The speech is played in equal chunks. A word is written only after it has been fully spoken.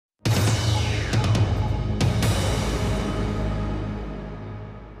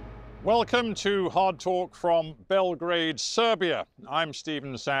Welcome to Hard Talk from Belgrade, Serbia. I'm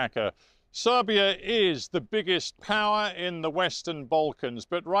Stephen Saka. Serbia is the biggest power in the Western Balkans,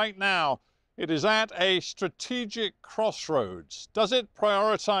 but right now it is at a strategic crossroads. Does it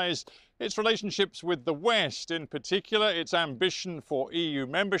prioritize its relationships with the West, in particular its ambition for EU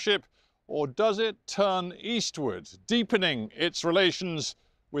membership, or does it turn eastward, deepening its relations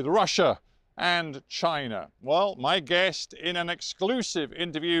with Russia and China? Well, my guest in an exclusive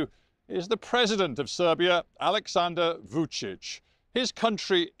interview is the president of Serbia, Alexander Vучиć. His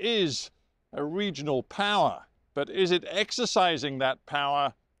country is a regional power, but is it exercising that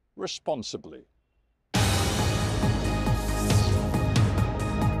power responsibly?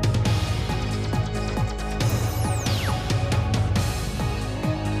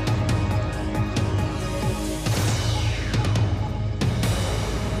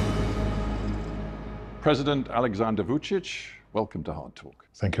 President Alexander Vучić, welcome to Hard Talk.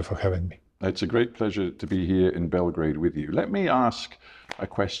 Thank you for having me. It's a great pleasure to be here in Belgrade with you. Let me ask a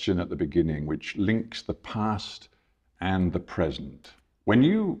question at the beginning which links the past and the present. When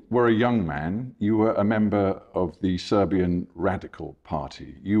you were a young man, you were a member of the Serbian Radical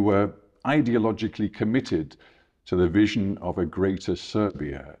Party. You were ideologically committed to the vision of a greater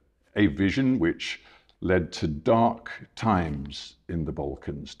Serbia, a vision which led to dark times in the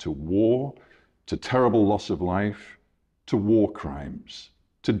Balkans, to war, to terrible loss of life, to war crimes.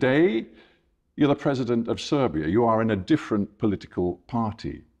 Today, you're the president of Serbia. You are in a different political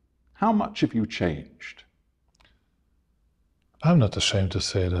party. How much have you changed? I'm not ashamed to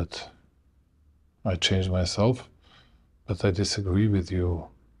say that I changed myself, but I disagree with you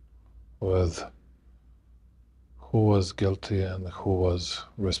with who was guilty and who was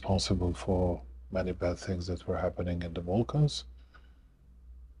responsible for many bad things that were happening in the Balkans.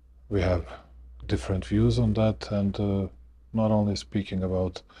 We have different views on that, and not only speaking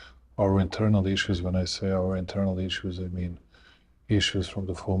about our internal issues. When I say our internal issues, I mean issues from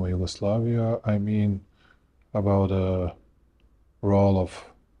the former Yugoslavia. I mean about the role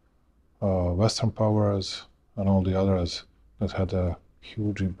of Western powers and all the others that had a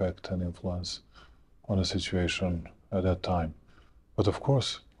huge impact and influence on the situation at that time. But of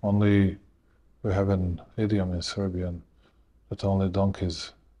course, we have an idiom in Serbian that only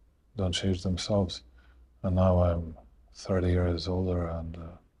donkeys don't change themselves. And now I'm 30 years older, and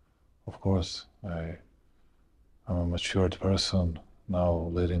of course I'm a matured person now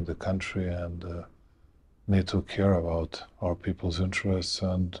leading the country, and need to care about our people's interests.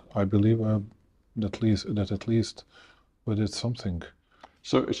 And I believe that at least we did something.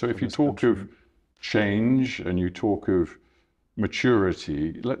 So if you talk of change and you talk of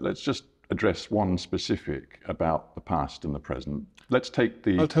maturity, let's just address one specific about the past and the present. Let's take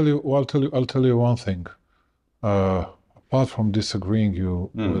the. I'll tell you one thing. Apart from disagreeing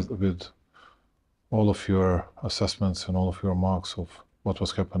with all of your assessments and all of your marks of what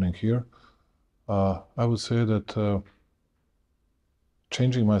was happening here, I would say that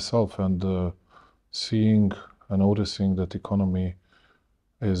changing myself and seeing and noticing that economy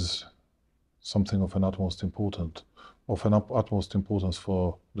is something of an utmost importance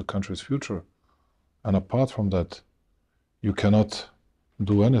for the country's future. And apart from that, you cannot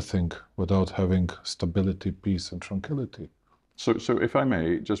do anything without having stability, peace, and tranquility. So if I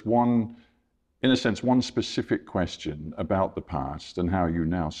may, just one specific question about the past and how you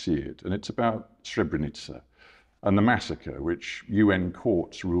now see it, and it's about Srebrenica and the massacre which UN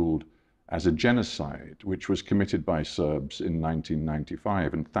courts ruled as a genocide, which was committed by Serbs in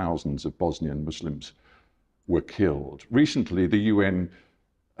 1995, and thousands of Bosnian Muslims were killed. Recently, the UN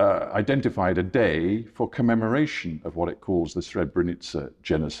identified a day for commemoration of what it calls the Srebrenica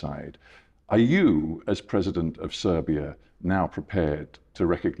genocide. Are you, as president of Serbia, now prepared to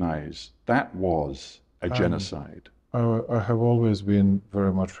recognize that was a genocide? I have always been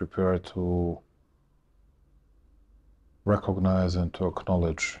very much prepared to recognize and to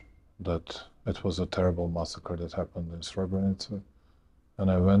acknowledge that it was a terrible massacre that happened in Srebrenica.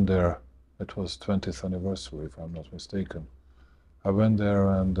 And I went there, it was 20th anniversary, if I'm not mistaken. I went there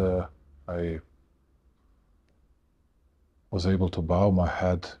and I was able to bow my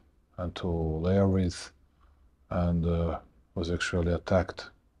head and to lay a wreath, and was actually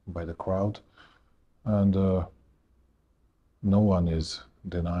attacked by the crowd. And no one is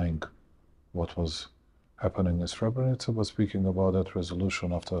denying what was happening in Srebrenica, but speaking about that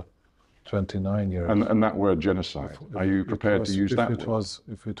resolution after 29 years. And that word genocide, are you prepared to use that word?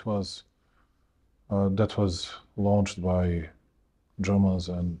 If it was, that was launched by Germans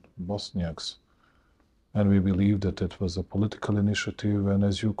and Bosniaks, and we believe that it was a political initiative, and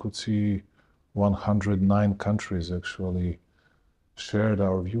as you could see, 109 countries actually shared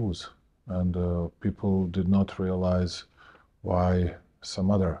our views, and people did not realize why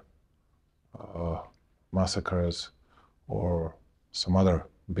some other massacres or some other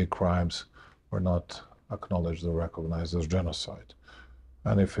big crimes were not acknowledged or recognized as genocide.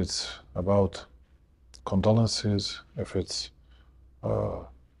 And if it's about condolences, if it's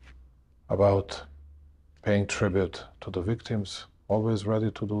about paying tribute to the victims, always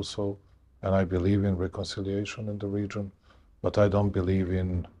ready to do so. And I believe in reconciliation in the region, but I don't believe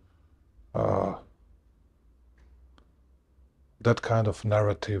in that kind of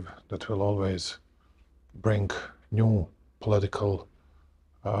narrative that will always bring new political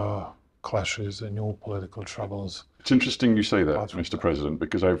clashes and new political troubles. It's interesting you say that, Mr. President,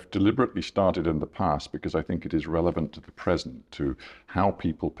 because I've deliberately started in the past because I think it is relevant to the present, to how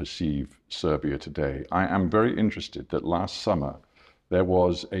people perceive Serbia today. I am very interested that last summer there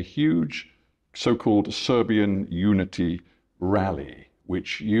was a huge so-called Serbian unity rally,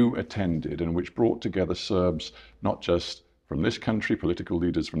 which you attended and which brought together Serbs, not just from this country, political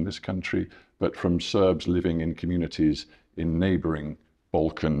leaders from this country, but from Serbs living in communities in neighboring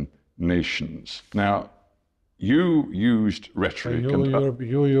Balkan nations. Now, you used rhetoric.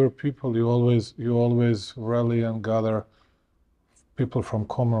 Your people, you always rally and gather people from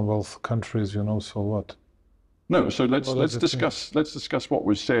Commonwealth countries, you know, so what? No, so let's discuss what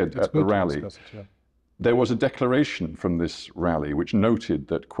was said at the rally. There was a declaration from this rally which noted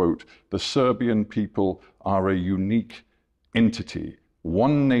that, quote, the Serbian people are a unique entity.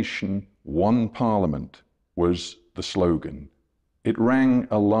 One nation, one parliament was the slogan. It rang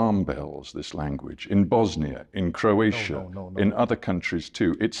alarm bells, this language, in Bosnia, in Croatia, in other countries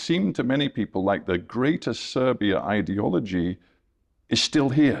too. It seemed to many people like the greater Serbia ideology is still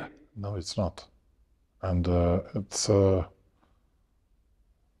here. No, it's not. And it's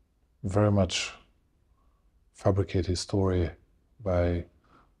very much fabricated story by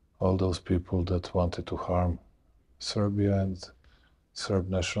all those people that wanted to harm Serbia and Serb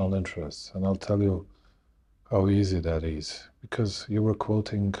national interests. And I'll tell you how easy that is, because you were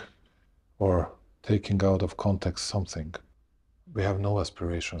quoting or taking out of context something. We have no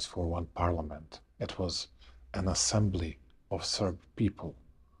aspirations for one parliament. It was an assembly of Serb people.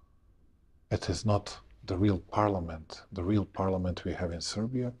 It is not the real parliament. The real parliament we have in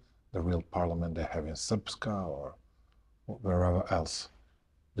Serbia, the real parliament they have in Srpska or wherever else.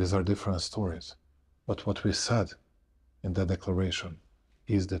 These are different stories. But what we said in the declaration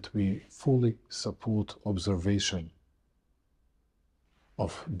is that we fully support observation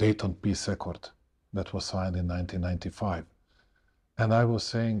of Dayton Peace Accord that was signed in 1995. And I was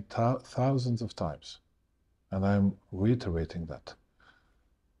saying thousands of times, and I'm reiterating that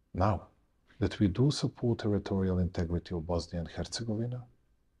now, that we do support territorial integrity of Bosnia and Herzegovina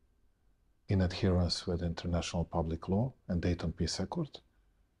in adherence with international public law and Dayton Peace Accord,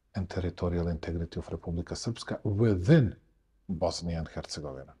 and territorial integrity of Republika Srpska within Bosnia and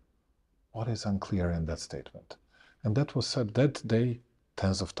Herzegovina. What is unclear in that statement? And that was said that day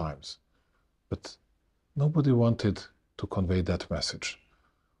tens of times. But nobody wanted to convey that message.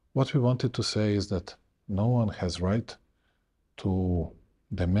 What we wanted to say is that no one has right to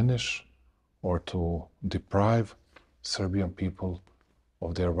diminish or to deprive Serbian people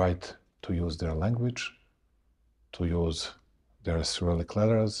of their right to use their language, to use their Cyrillic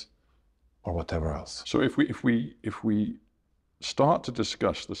letters, or whatever else. So if we start to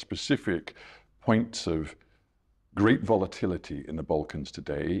discuss the specific points of great volatility in the Balkans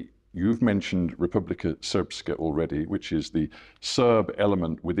today, you've mentioned Republike Srpske already, which is the Serb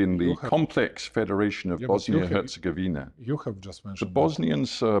element within the complex federation of Bosnia-Herzegovina. You have just mentioned the Bosnian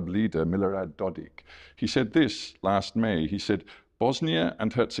Serb leader, Milorad Dodik. He said this last May. He said, Bosnia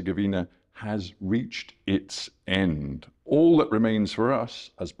and Herzegovina has reached its end. All that remains for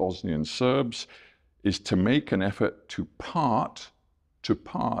us as Bosnian Serbs is to make an effort to part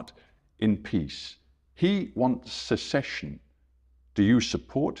in peace. He wants secession. Do you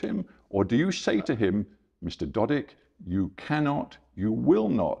support him, or do you say to him, Mr. Dodik, you cannot, you will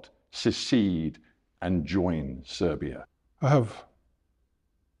not secede and join Serbia? I have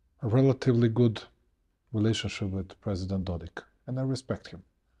a relatively good relationship with President Dodik, and I respect him.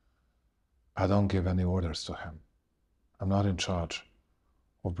 I don't give any orders to him. I'm not in charge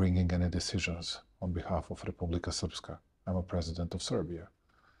of bringing any decisions on behalf of Republika Srpska. I'm a president of Serbia.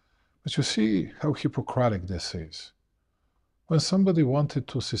 But you see how hypocritical this is. When somebody wanted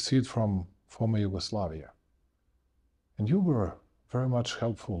to secede from former Yugoslavia, and you were very much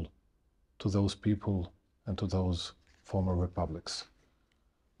helpful to those people and to those former republics.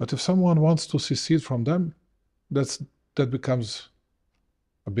 But if someone wants to secede from them, that becomes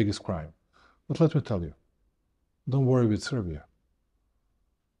a biggest crime. But let me tell you, don't worry with Serbia.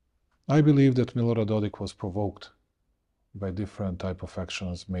 I believe that Milorad Dodik was provoked by different type of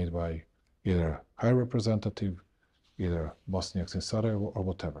actions made by either High Representative, either Bosniaks in Sarajevo, or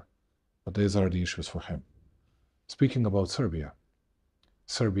whatever. But these are the issues for him. Speaking about Serbia,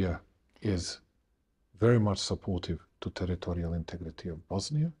 Serbia is very much supportive to territorial integrity of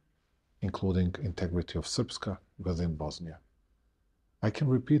Bosnia, including integrity of Srpska within Bosnia. I can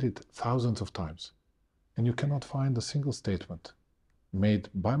repeat it thousands of times, and you cannot find a single statement made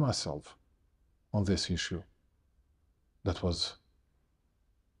by myself on this issue that was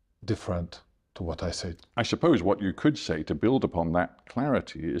different to what I said. I suppose what you could say to build upon that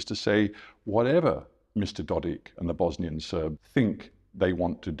clarity is to say whatever Mr. Dodik and the Bosnian Serb think they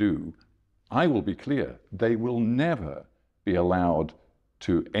want to do, I will be clear, they will never be allowed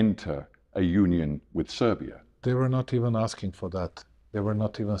to enter a union with Serbia. They were not even asking for that. They were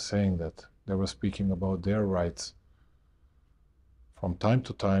not even saying that. They were speaking about their rights from time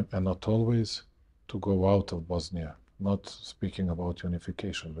to time, and not always, to go out of Bosnia, not speaking about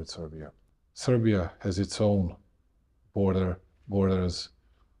unification with Serbia. Serbia has its own borders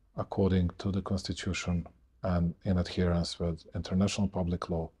according to the constitution and in adherence with international public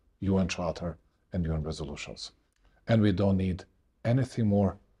law, UN Charter, and UN resolutions. And we don't need anything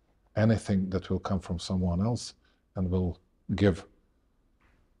more, anything that will come from someone else and will give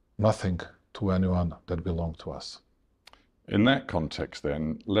nothing to anyone that belongs to us. In that context,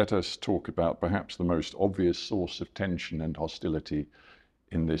 then, let us talk about perhaps the most obvious source of tension and hostility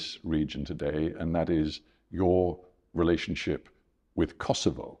in this region today, and that is your relationship with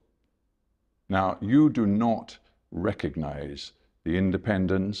Kosovo. Now, you do not recognize the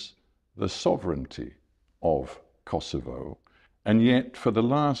independence, the sovereignty of Kosovo, and yet for the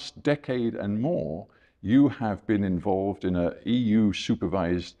last decade and more, you have been involved in an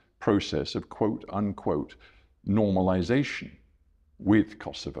EU-supervised process of quote-unquote normalization with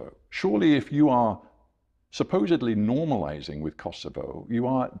Kosovo. Surely if you are supposedly normalizing with Kosovo, you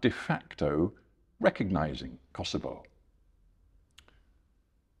are de facto recognizing Kosovo.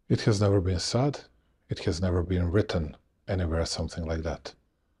 It has never been said, it has never been written anywhere, something like that.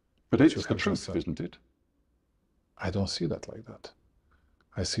 But it's the truth, isn't it? I don't see that like that.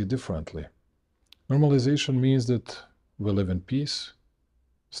 I see differently. Normalization means that we live in peace,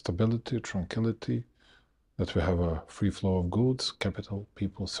 stability, tranquility, that we have a free flow of goods, capital,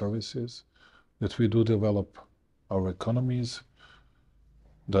 people, services, that we do develop our economies,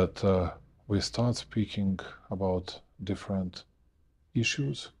 that we start speaking about different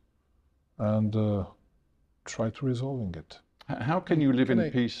issues and try to resolving it. How can you live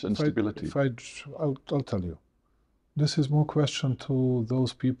in peace and stability? I'll tell you. This is more question to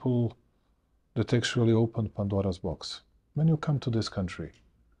those people that actually opened Pandora's box. When you come to this country,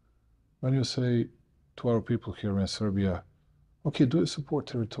 when you say to our people here in Serbia, okay, do you support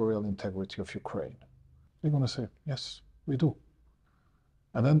territorial integrity of Ukraine? They're going to say, yes, we do.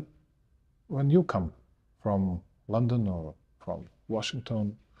 And then when you come from London or from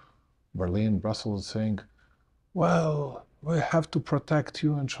Washington, Berlin, Brussels, saying, well, we have to protect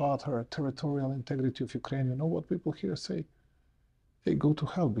UN Charter, territorial integrity of Ukraine, you know what people here say? Hey, go to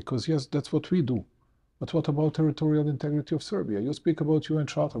hell, because yes, that's what we do. But what about territorial integrity of Serbia? You speak about UN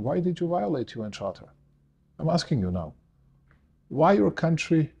Charter. Why did you violate UN Charter? I'm asking you now. Why your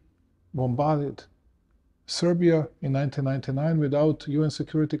country bombarded Serbia in 1999 without UN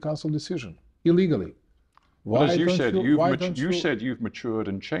Security Council decision, illegally? Why as you said, you said you've matured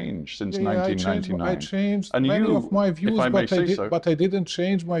and changed since 1999. I changed many of my views, but I didn't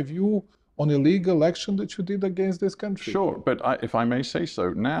change my view on illegal action that you did against this country. Sure, but if I may say so,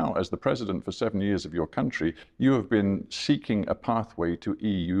 now as the president for 7 years of your country, you have been seeking a pathway to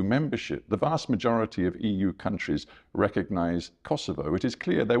EU membership. The vast majority of EU countries recognize Kosovo. It is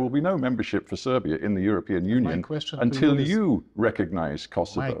clear there will be no membership for Serbia in the European Union until you recognize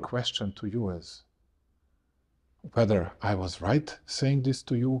Kosovo. My question to you is whether I was right saying this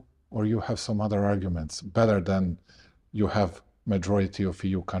to you, or you have some other arguments better than you have majority of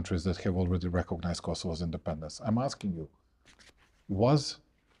EU countries that have already recognized Kosovo's independence. I'm asking you,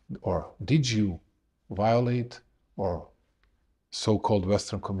 did you violate, or so-called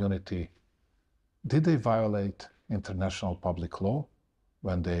Western community, did they violate international public law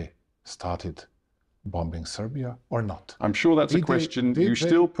when they started bombing Serbia or not? I'm sure that's a question you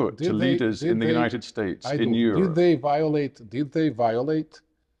still put to leaders in the United States, in Europe. Did they violate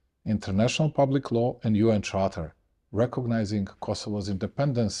international public law and UN Charter recognizing Kosovo's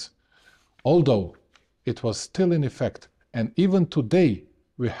independence, although it was still in effect? And even today,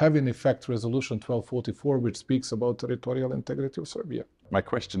 we have in effect Resolution 1244, which speaks about territorial integrity of Serbia. My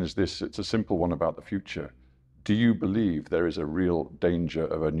question is this, it's a simple one about the future. do you believe there is a real danger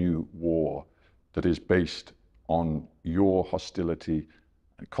of a new war that is based on your hostility,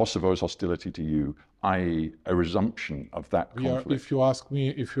 Kosovo's hostility to you, i.e. a resumption of that conflict? If you ask me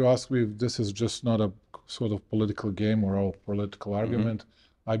if this is just not a sort of political game or a political argument,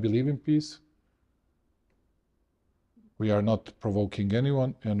 I believe in peace. We are not provoking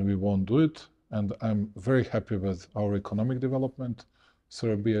anyone and we won't do it. And I'm very happy with our economic development.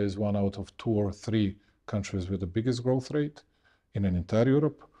 Serbia is one out of 2 or 3 countries with the biggest growth rate in an entire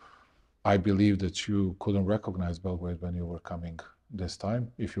Europe. I believe that you couldn't recognize Belgrade when you were coming this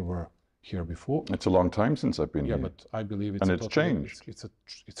time, if you were here before. It's a long time since I've been here. Yeah, but I believe it's changed.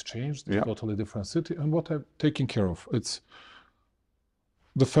 It's changed. It's a totally different city. And what I'm taking care of, it's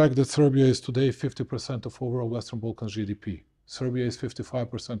the fact that Serbia is today 50% of overall Western Balkans GDP. Serbia is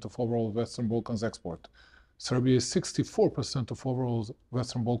 55% of overall Western Balkans export. Serbia is 64% of overall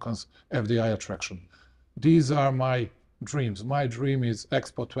Western Balkans FDI attraction. These are my dreams. My dream is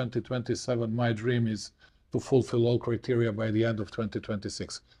Expo 2027. My dream is to fulfill all criteria by the end of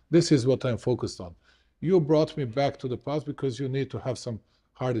 2026. This is what I'm focused on. You brought me back to the past because you need to have some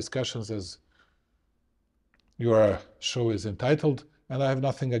hard discussions, as your show is entitled, and I have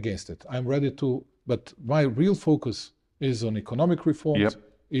nothing against it. I'm ready to, but my real focus is on economic reforms,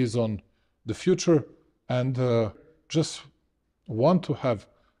 is on the future, and just want to have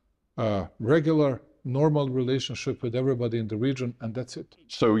a regular, normal relationship with everybody in the region, and that's it.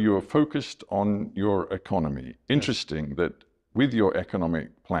 So you're focused on your economy. Interesting that with your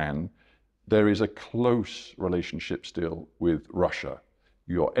economic plan, there is a close relationship still with Russia.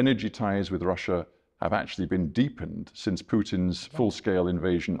 Your energy ties with Russia have actually been deepened since Putin's full-scale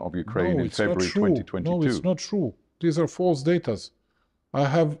invasion of Ukraine in February 2022. No, it's not true. These are false datas. I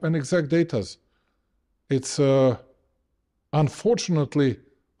have an exact datas. It's unfortunately,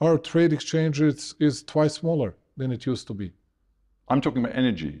 our trade exchange is twice smaller than it used to be. I'm talking about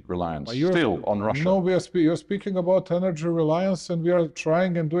energy reliance still on Russia. No, you're speaking about energy reliance, and we are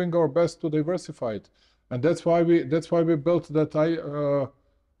trying and doing our best to diversify it. And that's why we built that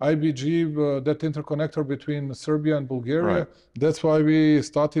IBG, that interconnector between Serbia and Bulgaria. Right. That's why we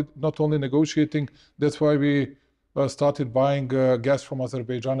started not only negotiating, that's why we started buying gas from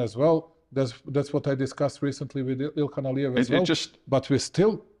Azerbaijan as well. That's what I discussed recently with Ilhan Aliyev as well. But we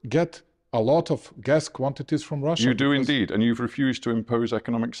still get a lot of gas quantities from Russia. You do indeed, and you've refused to impose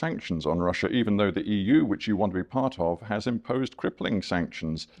economic sanctions on Russia, even though the EU, which you want to be part of, has imposed crippling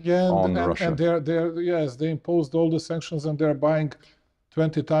sanctions on Russia. And they imposed all the sanctions, and they're buying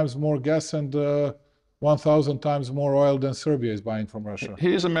 20 times more gas and 1,000 times more oil than Serbia is buying from Russia.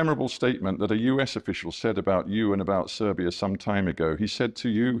 Here's a memorable statement that a US official said about you and about Serbia some time ago. He said to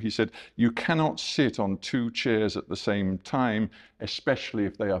you, you cannot sit on 2 chairs at the same time, especially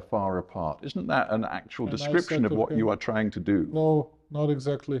if they are far apart. Isn't that an actual description of what you are trying to do? No, not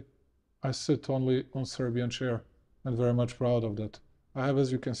exactly. I sit only on Serbian chair, and very much proud of that. I have,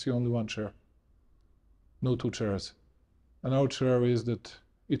 as you can see, only 1 chair. No 2 chairs. And our chair is that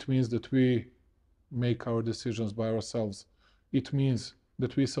it means that we make our decisions by ourselves. It means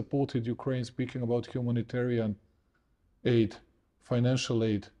that we supported Ukraine, speaking about humanitarian aid, financial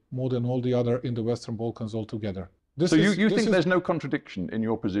aid, more than all the other in the Western Balkans altogether. So you think there's no contradiction in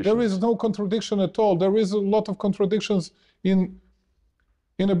your position? There is no contradiction at all. There is a lot of contradictions in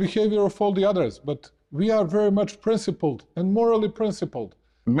the behavior of all the others, but we are very much principled and morally principled.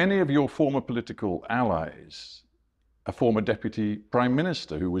 Many of your former political allies, a former deputy prime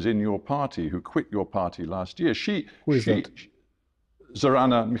minister who was in your party, who quit your party last year, Zorana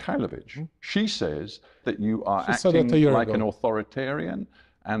Mihailovic, she says that you are acting like an authoritarian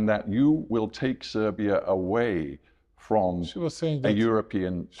and that you will take Serbia away from a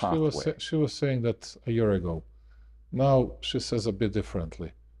European pathway. She was saying that a year ago. Now she says a bit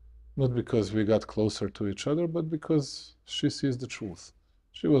differently. Not because we got closer to each other, but because she sees the truth.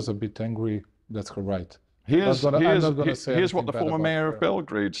 She was a bit angry, that's her right. Here's what the former mayor of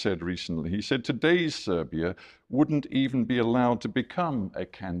Belgrade said recently. He said today's Serbia wouldn't even be allowed to become a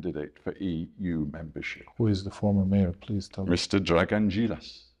candidate for EU membership. Who is the former mayor? Please tell me. Mr. Dragan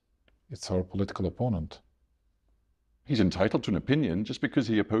Đilas. It's our political opponent. He's entitled to an opinion. Just because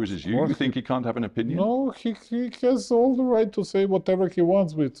he opposes you, you think he can't have an opinion? No, he has all the right to say whatever he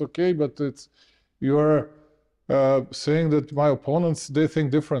wants. It's okay, but you're saying that my opponents, they think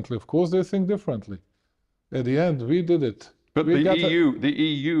differently. Of course they think differently. At the end, we did it. But the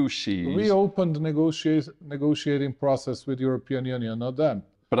EU sees... We opened the negotiating process with the European Union, not them.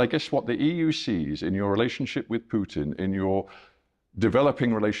 But I guess what the EU sees in your relationship with Putin, in your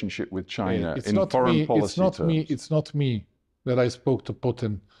developing relationship with China, in foreign policy terms... It's not me that I spoke to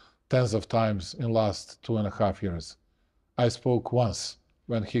Putin tens of times in the last 2.5 years. I spoke once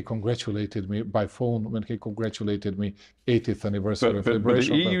when he congratulated me by phone, when he congratulated me 80th anniversary of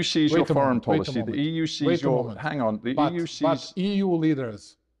liberation. But the EU sees your foreign policy, the EU sees your... Hang on, the EU sees... But EU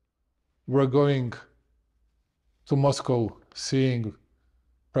leaders were going to Moscow, seeing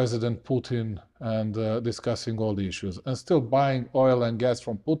President Putin and discussing all the issues, and still buying oil and gas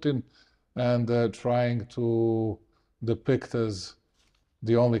from Putin and trying to depict as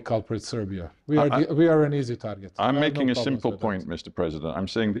the only culprit Serbia. We are an easy target. I'm making a simple point, Mr. President. I'm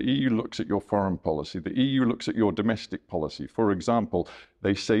saying the EU looks at your foreign policy. The EU looks at your domestic policy. For example,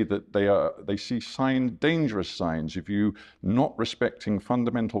 they say that they see dangerous signs of you not respecting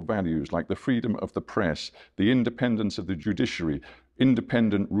fundamental values like the freedom of the press, the independence of the judiciary,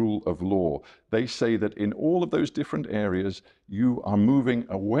 independent rule of law. They say that in all of those different areas, you are moving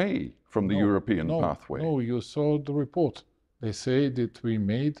away from the European pathway. No, you saw the report. They say that we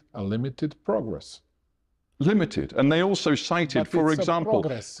made a limited progress. Limited. And they also cited, for example,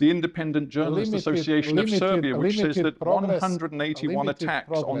 the Independent Journalists Association of Serbia, which says that 181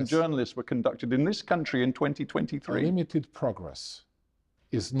 attacks on journalists were conducted in this country in 2023. Limited progress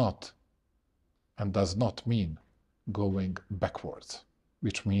is not and does not mean going backwards,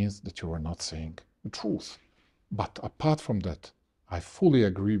 which means that you are not saying the truth. But apart from that, I fully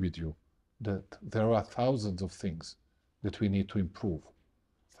agree with you that there are thousands of things that we need to improve,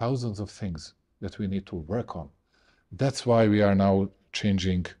 thousands of things that we need to work on. That's why we are now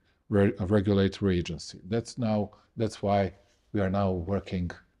changing a regulatory agency. That's why we are now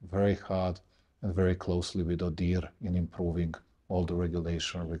working very hard and very closely with ODIHR in improving all the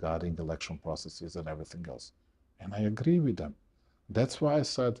regulation regarding election processes and everything else. And I agree with them. That's why I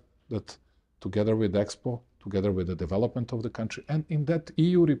said that together with Expo, together with the development of the country, and in that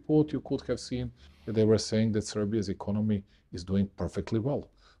EU report you could have seen that they were saying that Serbia's economy is doing perfectly well,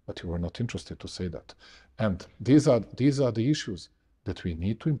 but you were not interested to say that. And these are the issues that we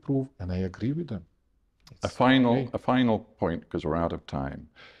need to improve, and I agree with them. A final point, because we're out of time.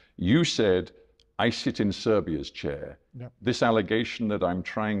 You said, I sit in Serbia's chair. Yep. This allegation that I'm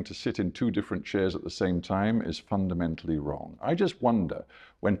trying to sit in two different chairs at the same time is fundamentally wrong. I just wonder,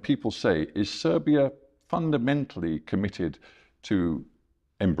 when people say, is Serbia fundamentally committed to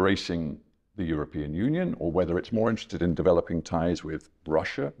embracing the European Union, or whether it's more interested in developing ties with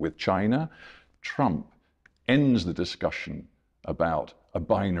Russia, with China? Trump ends the discussion about a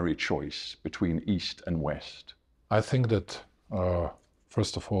binary choice between East and West. I think that,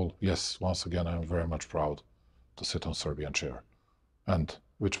 first of all, yes, once again, I'm very much proud to sit on Serbian chair, and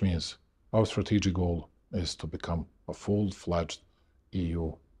which means our strategic goal is to become a full-fledged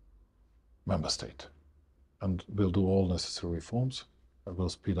EU member state. And we'll do all necessary reforms, and we'll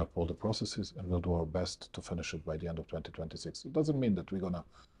speed up all the processes, and we'll do our best to finish it by the end of 2026. It doesn't mean that we're going to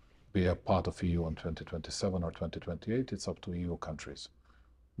be a part of EU in 2027 or 2028. It's up to EU countries.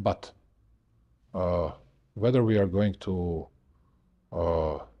 But whether we are going to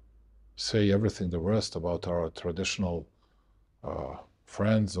say everything the worst about our traditional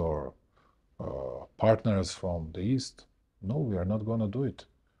friends or partners from the East, no, we are not going to do it.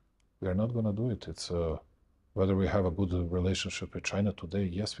 We are not going to do it. It's whether we have a good relationship with China today.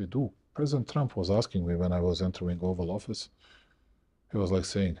 Yes, we do. President Trump was asking me when I was entering Oval Office. He was like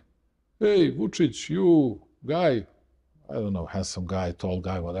saying, "Hey, Vучić, you guy," I don't know, handsome guy, tall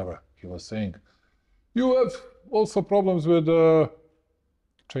guy, whatever. He was saying, "You have also problems with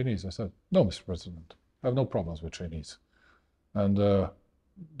Chinese." I said, "No, Mr. President, I have no problems with Chinese." And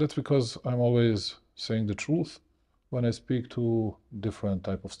that's because I'm always saying the truth when I speak to different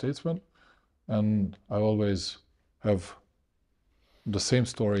type of statesmen. And I always have the same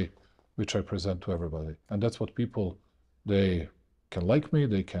story which I present to everybody. And that's what people, they can like me,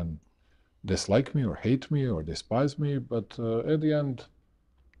 they can dislike me or hate me or despise me, but at the end,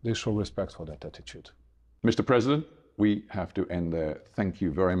 they show respect for that attitude. Mr. President, we have to end there. Thank you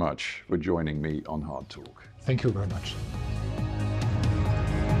very much for joining me on Hard Talk. Thank you very much.